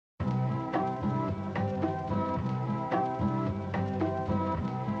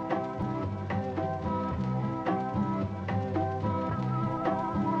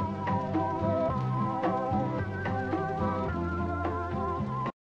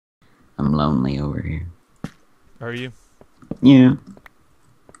I'm lonely over here. Are you? Yeah.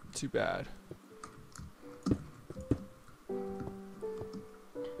 Too bad.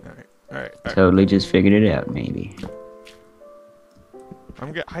 Alright. Totally just figured it out, maybe.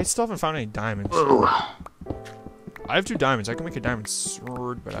 I still haven't found any diamonds. Whoa. I have 2 diamonds. I can make a diamond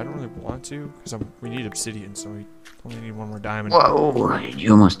sword, but I don't really want to because we need obsidian, so we only need 1 more diamond. Whoa! Did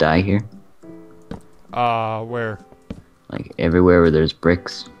you almost die here? Where? Like everywhere where there's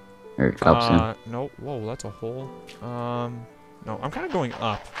bricks or cobblestone. No. Whoa, that's a hole. No, I'm kind of going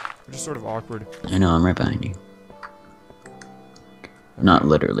up. We're just sort of awkward. I know, I'm right behind you. Okay. Not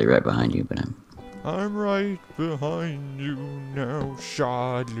literally right behind you, but I'm right behind you now,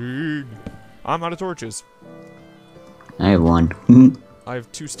 Charlie. I'm out of torches. I have 1. I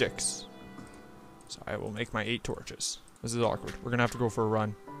have 2 sticks. So I will make my 8 torches. This is awkward. We're gonna have to go for a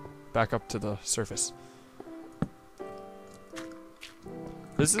run. Back up to the surface.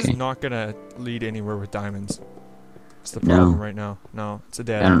 This is not gonna lead anywhere with diamonds. It's the problem right now. No, it's a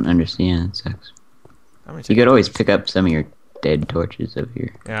dead I don't understand. It sucks. You could always pick up some of your dead torches over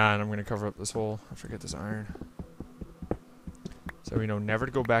here. Yeah, and I'm gonna cover up this hole. I forget this iron. So we know never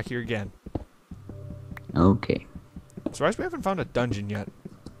to go back here again. Okay. Surprised we haven't found a dungeon yet.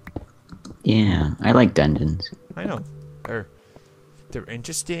 Yeah, I like dungeons. I know. They're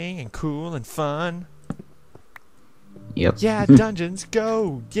interesting and cool and fun. Yep. Yeah, dungeons,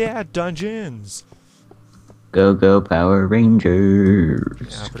 go! Yeah, dungeons! Go, go, Power Rangers!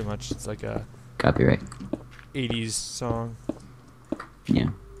 Yeah, pretty much. It's like a... Copyright. 80s song. Yeah.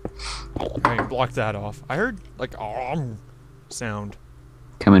 Alright, block that off. I heard, like, sound.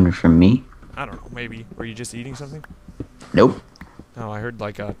 Coming from me? I don't know, maybe. Were you just eating something? Nope. No, I heard,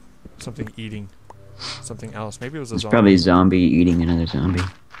 like, something eating something else. Maybe it was a It's zombie. probably a zombie eating another zombie.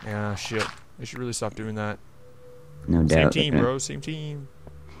 Yeah, shit. They should really stop doing that. No doubt. Same team, bro. Same team.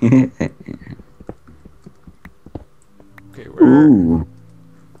 Okay, where? Ooh.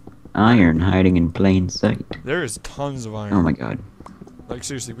 Iron hiding in plain sight. There is tons of iron. Oh my god. Like,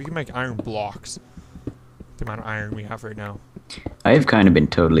 seriously, we can make iron blocks. The amount of iron we have right now. I have kind of been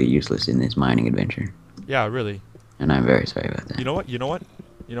totally useless in this mining adventure. Yeah, really. And I'm very sorry about that. You know what? You know what?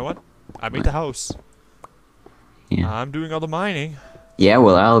 You know what? I made the house. Yeah. I'm doing all the mining. Yeah,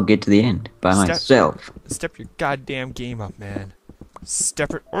 well, I'll get to the end by myself. Step your goddamn game up, man.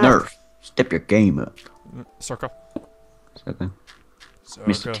 Step it up. Nerf. Step your game up. Circle. Sucker.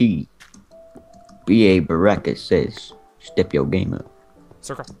 Mr. T. B.A. Baraka says, step your game up.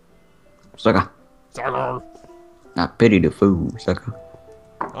 Circle. Sucker. Circle. I pity the fool, sucker.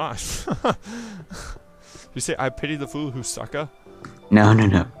 Ah. You say I pity the fool who sucka? No, no,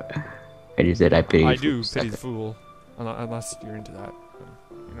 no. I just said I pity I the do fool, pity the fool. Unless you're into that.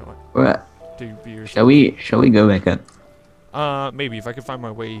 You know what? What? Do be yourself. Shall we go back up? Maybe if I could find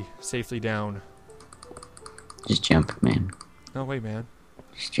my way safely down. Just jump, man. No way, man.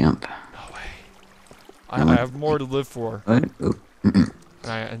 Just jump. No way. I have more to live for. What? Oh.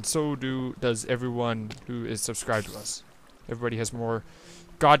 And so does everyone who is subscribed to us. Everybody has more.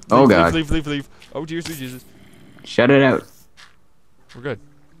 God, leave, Oh God. leave. Oh dear sweet Jesus. Shut it out. We're good.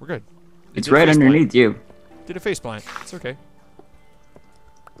 We're good. It's right underneath you. Did a faceplant. It's okay.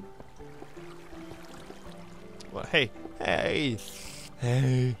 Well, hey,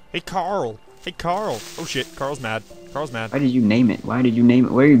 Carl. Hey, Carl. Oh shit, Carl's mad. Carl's mad. Why did you name it? Why did you name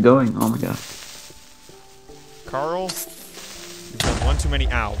it? Where are you going? Oh my god. Carl, you've done one too many.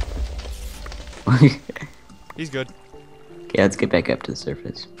 Ow. He's good. Okay, let's get back up to the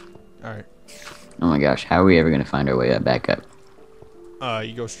surface. All right. Oh my gosh, how are we ever gonna find our way back up?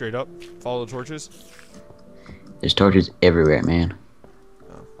 You go straight up. Follow the torches. There's torches everywhere, man.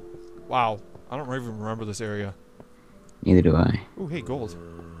 Oh. Wow. I don't even remember this area. Neither do I. Oh, hey, gold.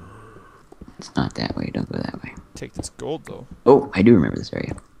 It's not that way. Don't go that way. Take this gold, though. Oh, I do remember this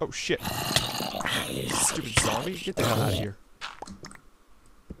area. Oh, shit. Stupid zombie. Get the hell out of here.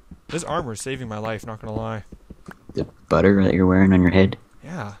 This armor is saving my life, not gonna lie. The butter that you're wearing on your head?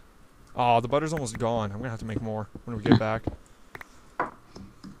 Yeah. Oh, the butter's almost gone. I'm gonna have to make more when we get back.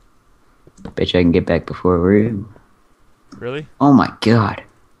 Bet you I can get back before you. Really? Oh my god.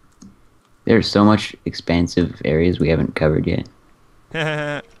 There's so much expansive areas we haven't covered yet.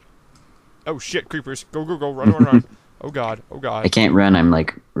 Oh shit, creepers. Go, go, go. Run, run, run. Oh god. Oh god. I can't run. I'm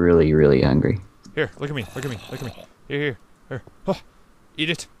like really, really hungry. Here, look at me. Look at me. Look at me. Here, here. Here. Oh, eat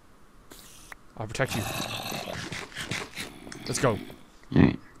it. I'll protect you. Let's go.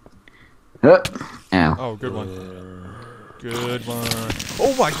 Alright. Ow. Oh, good one. Good one.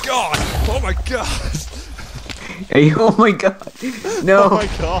 Oh my god! Oh my god! Are you? Oh my god! No! Oh my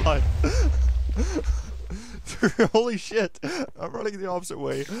god! Holy shit! I'm running the opposite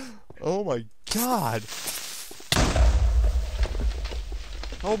way. Oh my god!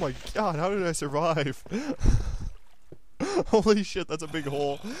 Oh my god, how did I survive? Holy shit, that's a big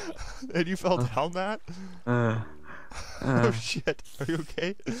hole. And you fell down that? Oh shit, are you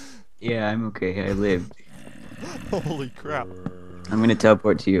okay? Yeah, I'm okay. I lived. Holy crap. I'm gonna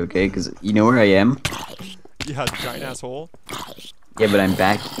teleport to you, okay? Because you know where I am? Yeah, giant ass hole. Yeah, but I'm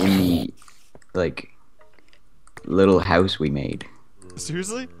back in the, like, little house we made.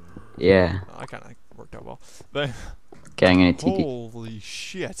 Seriously? Yeah. Oh, that kinda worked out well. But Okay, I'm gonna TP. holy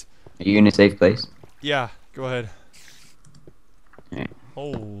shit. Are you in a safe place? Yeah, go ahead. Alright.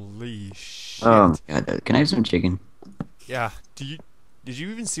 Holy shit. Oh my god, can I have some chicken? Yeah. Did you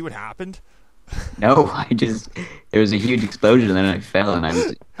even see what happened? No, there was a huge explosion and then I fell and I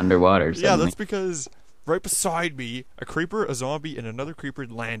was underwater Yeah, suddenly. that's because right beside me, a creeper, a zombie, and another creeper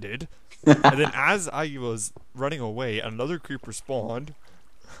landed. And then as I was running away, another creeper spawned.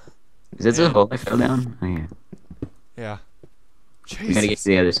 Is that the hole I fell down? Oh yeah. Yeah. We gotta get Jesus. to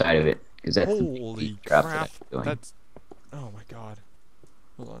the other side of it. Because that's the Holy deep drop crap. that I'm going. That's... Oh my god.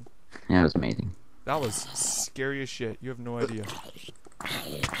 Hold on. That was amazing. That was scary as shit. You have no idea.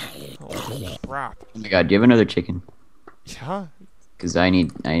 Holy crap. Oh my god, do you have another chicken? Yeah? Because I'm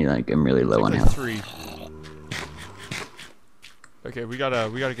really low on Like health. 3. Okay, we gotta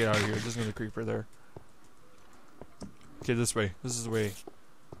get out of here. There's another creeper there. Okay, this way. This is the way.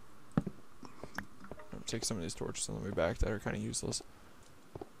 I'll take some of these torches on the way back that are kind of useless.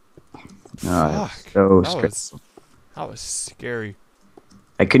 Oh, that's Fuck. so That stressful. was scary.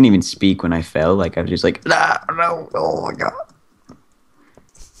 I couldn't even speak when I fell. Like, I was just like, ah, no, oh my god.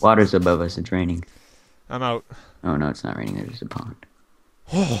 Water's above us, it's raining. I'm out. Oh no, it's not raining, there's just a pond.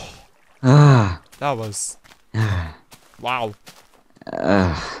 Oh, Ah. that was... Wow.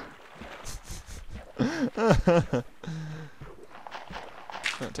 Ah. I'm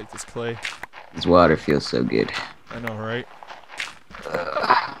gonna take this clay. This water feels so good. I know, right?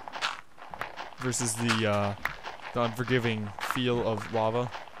 Versus the unforgiving feel of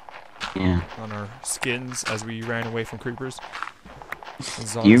lava Yeah. on our skins as we ran away from creepers.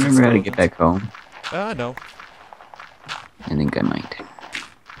 Do you remember how to get back home? No. I think I might.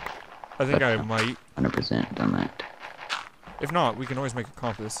 I think I might. 100% on that. If not, we can always make a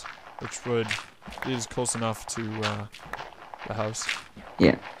compass, which would is close enough to the house.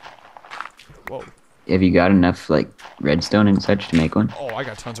 Yeah. Whoa. Have you got enough, like, redstone and such to make one? Oh, I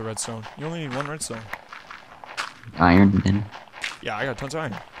got tons of redstone. You only need 1 redstone. Iron, then? Yeah, I got tons of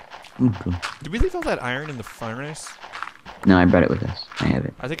iron. Cool. Did we leave all that iron in the furnace? No, I brought it with us. I have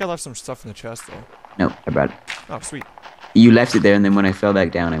it. I think I left some stuff in the chest, though. No, I brought it. Oh, sweet. You left it there, and then when I fell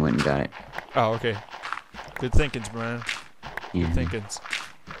back down, I went and got it. Oh, okay. Good thinkings, man. Yeah. Good thinkings.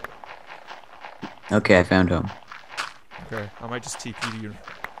 Okay, I found home. Okay, I might just TP to you.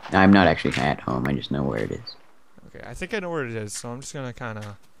 I'm not actually at home, I just know where it is. Okay, I think I know where it is, so I'm just gonna kind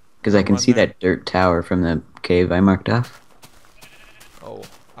of... Because I can Run see there. that dirt tower from the cave I marked off. Oh,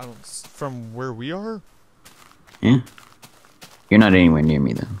 I don't... From where we are? Yeah. You're not anywhere near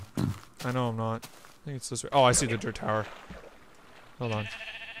me, though. So. I know I'm not. I think it's this way. Oh, I see the dirt tower. Hold on.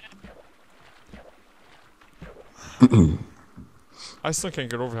 I still can't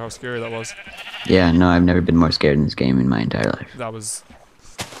get over how scary that was. Yeah, no, I've never been more scared in this game in my entire life. That was,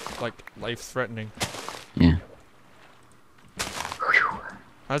 like, life-threatening. Yeah.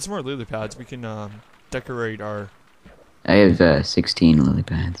 I had some more lily pads. We can decorate our... I have 16 lily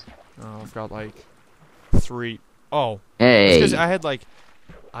pads. Oh, I've got, like, 3. Oh. Hey! Because I had, like...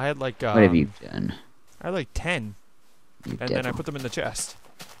 What have you done? I had, like, 10. You And then I put them in the chest.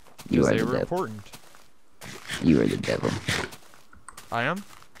 You Because are they the were devil. important. You are the devil. I am?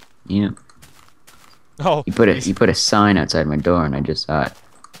 Yeah. Oh. You put a sign outside my door and I just saw it.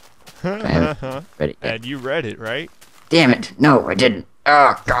 I haven't read it yet. And you read it, right? Damn it! No, I didn't.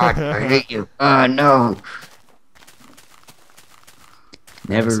 Oh God, I hate you. Oh no.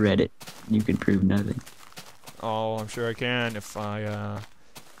 Never read it. You could prove nothing. Oh, I'm sure I can if I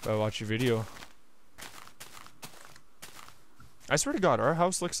watch your video. I swear to God, our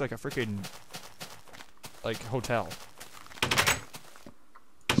house looks like a freaking like hotel.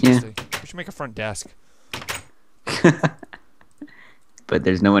 Yeah. Seriously, we should make a front desk. But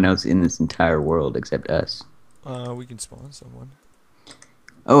there's no one else in this entire world except us. We can spawn someone.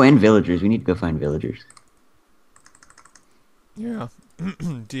 Oh, and villagers. We need to go find villagers. Yeah.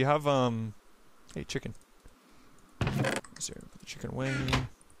 Do you have hey, chicken. So put the chicken away.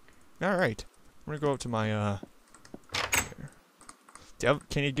 All right. I'm gonna go up to my there.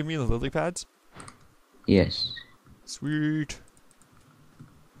 Can you give me the lily pads? Yes. Sweet.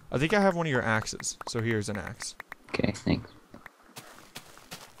 I think I have one of your axes. So here's an axe. Okay, thanks.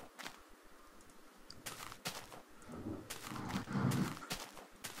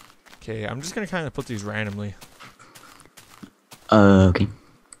 Okay, I'm just gonna kind of put these randomly. Okay.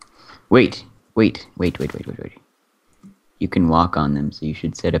 Wait. You can walk on them, so you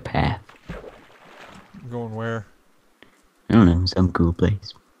should set a path. I'm going where? I don't know, some cool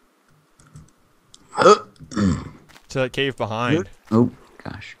place. To that cave behind. Oh,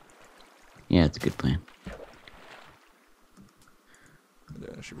 gosh. Yeah, it's a good plan. Yeah,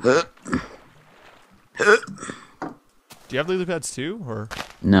 that should be Do you have lily pads too, or?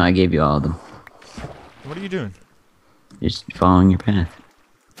 No, I gave you all of them. What are you doing? Just following your path.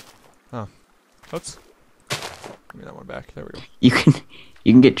 Oh. Oops. Give me that one back. There we go. You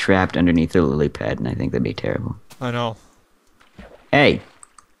can get trapped underneath a lily pad, and I think that'd be terrible. I know. Hey!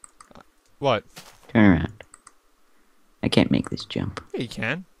 What? Turn around. I can't make this jump. Yeah, you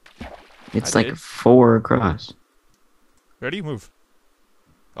can. It's I like did. 4 across. Ready? Move.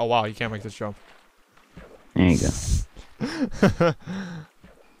 Oh wow, you can't make this jump. There you go.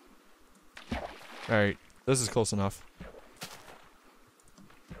 Alright, this is close enough.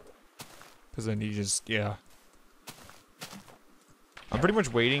 Because then you just, yeah. I'm pretty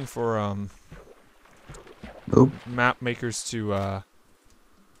much waiting for, Oh. map makers to,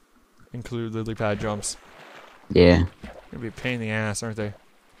 include lily pad jumps. Yeah. Gonna be a pain in the ass, aren't they?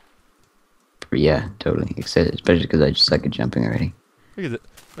 Yeah, totally. Especially because I just suck at jumping already.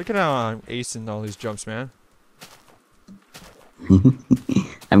 Look at how I'm acing all these jumps, man.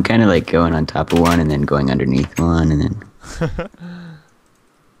 I'm kind of like going on top of one and then going underneath one and then...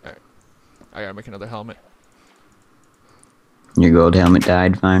 Alright. I gotta make another helmet. Your gold helmet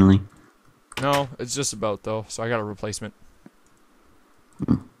died finally? No, it's just about though, so I got a replacement.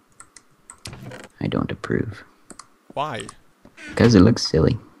 I don't approve. Why? Because it looks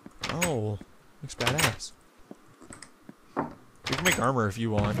silly. Oh, looks badass. You can make armor if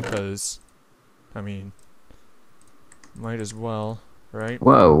you want, because, I mean, might as well, right?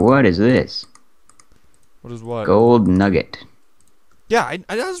 Whoa, what is this? What is what? Gold nugget. Yeah,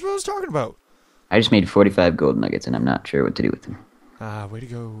 that's what I was talking about. I just made 45 gold nuggets and I'm not sure what to do with them. Ah, way to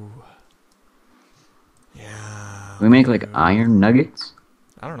go. Yeah. Can we make way like to go. iron nuggets?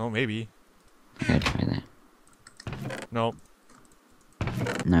 I don't know, maybe. I gotta try that. Nope.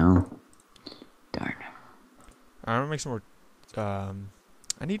 No. Darn. I'm gonna make some more,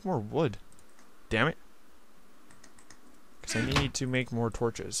 I need more wood. Damn it. Because I need to make more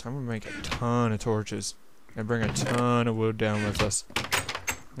torches. I'm gonna make a ton of torches. And bring a ton of wood down with us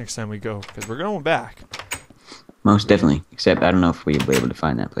next time we go. Because we're going back. Most definitely. Except I don't know if we'll be able to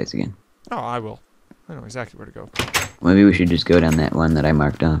find that place again. Oh, I will. I know exactly where to go. Maybe we should just go down that one that I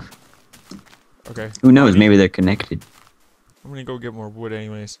marked off. Okay. Who knows? Maybe they're connected. I'm gonna go get more wood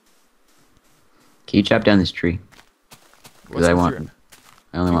anyways. Can you chop down this tree? Because I with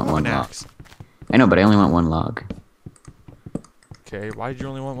only you want have one an log. axe. I know, but I only want one log. Okay, why did you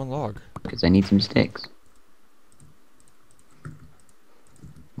only want one log? Because I need some sticks.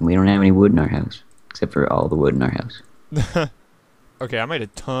 We don't have any wood in our house. Except for all the wood in our house. Okay, I made a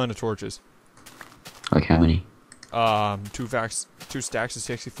ton of torches. Like how many? 2 stacks of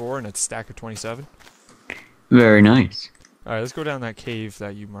 64 and a stack of 27. Very nice. Alright, let's go down that cave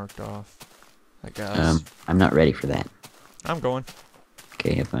that you marked off. I guess. I'm not ready for that. I'm going.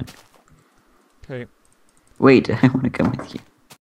 Okay, have fun. Okay. Wait, I want to come with you.